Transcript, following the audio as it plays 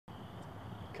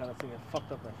kind of thing that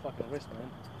fucked up my fucking wrist, man.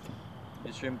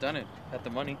 You should have done it. Had the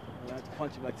money. I had to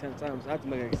punch him like 10 times. I had to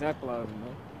make an example out of him,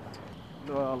 man.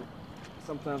 Well,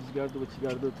 sometimes you gotta do what you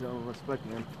gotta do to earn respect,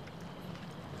 man.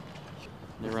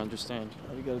 Never understand.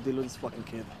 We gotta deal with this fucking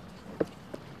kid.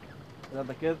 Is that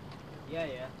the kid? Yeah.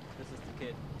 This is the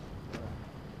kid.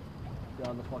 Get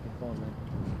on the fucking phone, man.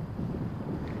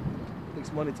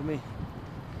 Takes money to me.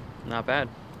 Not bad.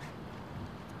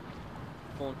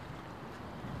 Phone.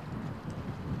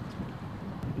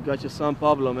 You got your son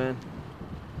Pablo, man.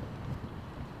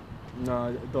 No,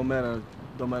 it don't matter.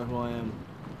 Don't matter who I am.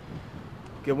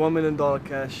 Get $1 million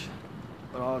cash,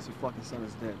 or else your fucking son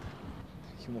is dead.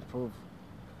 You won't prove.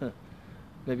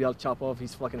 Maybe I'll chop off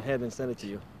his fucking head and send it to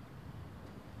you.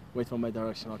 Wait for my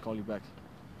direction, I'll call you back.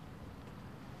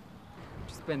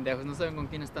 Estos pendejos no saben con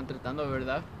quién están tratando,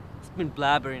 ¿verdad? He's been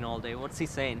blabbering all day. What's he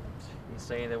saying? He's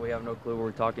saying that we have no clue who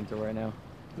we're talking to right now.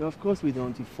 No, of course we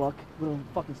don't, you fuck. We don't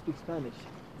fucking speak Spanish.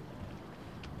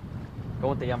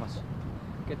 ¿Cómo te llamas?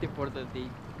 ¿Qué te importa de ti?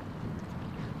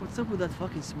 What's up with that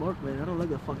fucking smirk, man? I don't like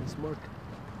that fucking smirk.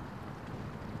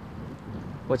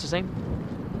 What's his name?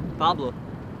 Pablo.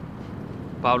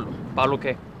 Pablo. ¿Pablo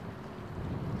qué?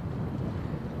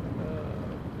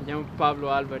 Me llamo Pablo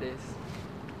Álvarez.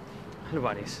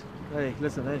 Álvarez. Hey,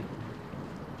 listen, hey.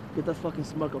 Get that fucking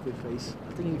smirk off your face.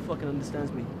 I think he fucking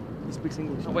understands me. He speaks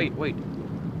English. Oh, wait.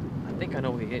 I think I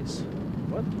know who he is.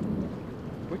 What?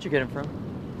 Where'd you get him from?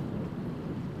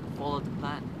 Follow the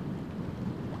plan.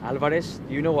 Alvarez?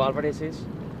 Do you know who Alvarez is?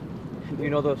 Do you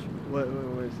know those? Wait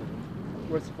a second.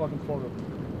 Where's the fucking photo?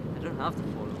 I don't have the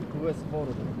photo. Where's the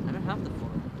photo then? I don't have the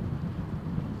photo.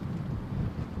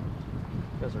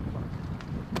 You guys are fucked.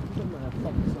 I'm gonna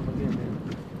fuck this up again, man.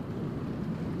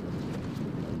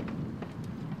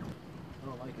 I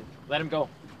don't like it. Let him go.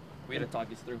 We had to talk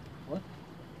this through. What?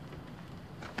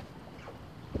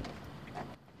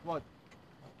 What?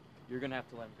 You're gonna have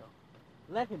to let him go.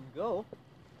 Let him go?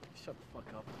 Shut the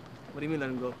fuck up. What do you mean let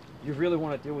him go? You really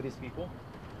want to deal with these people?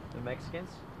 The Mexicans?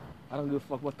 I don't give a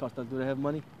fuck what cost. Do they have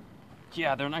money?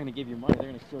 Yeah, they're not gonna give you money. They're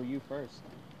gonna kill you first.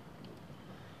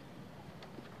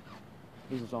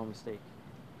 This was all a mistake.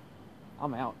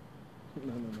 I'm out.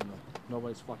 No.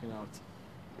 Nobody's fucking out.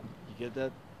 You get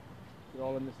that? We're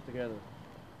all in this together.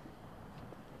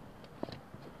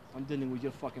 I'm dealing with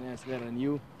your fucking ass better than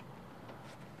you.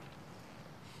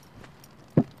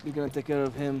 You're gonna take care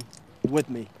of him with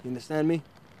me. You understand me?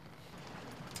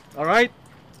 All right?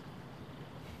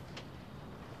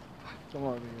 Come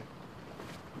on, man.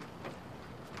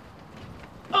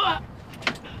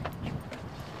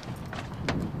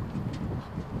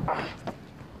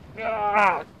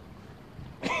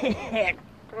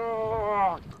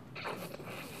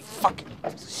 Fucking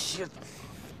shit.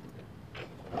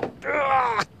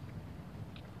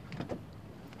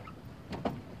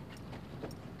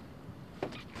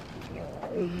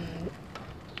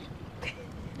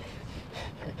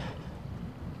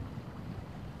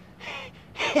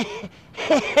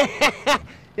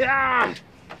 Yeah.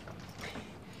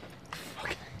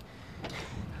 Fuck.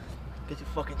 Get your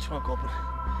fucking trunk open.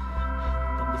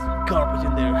 Dump this garbage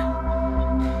in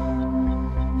there.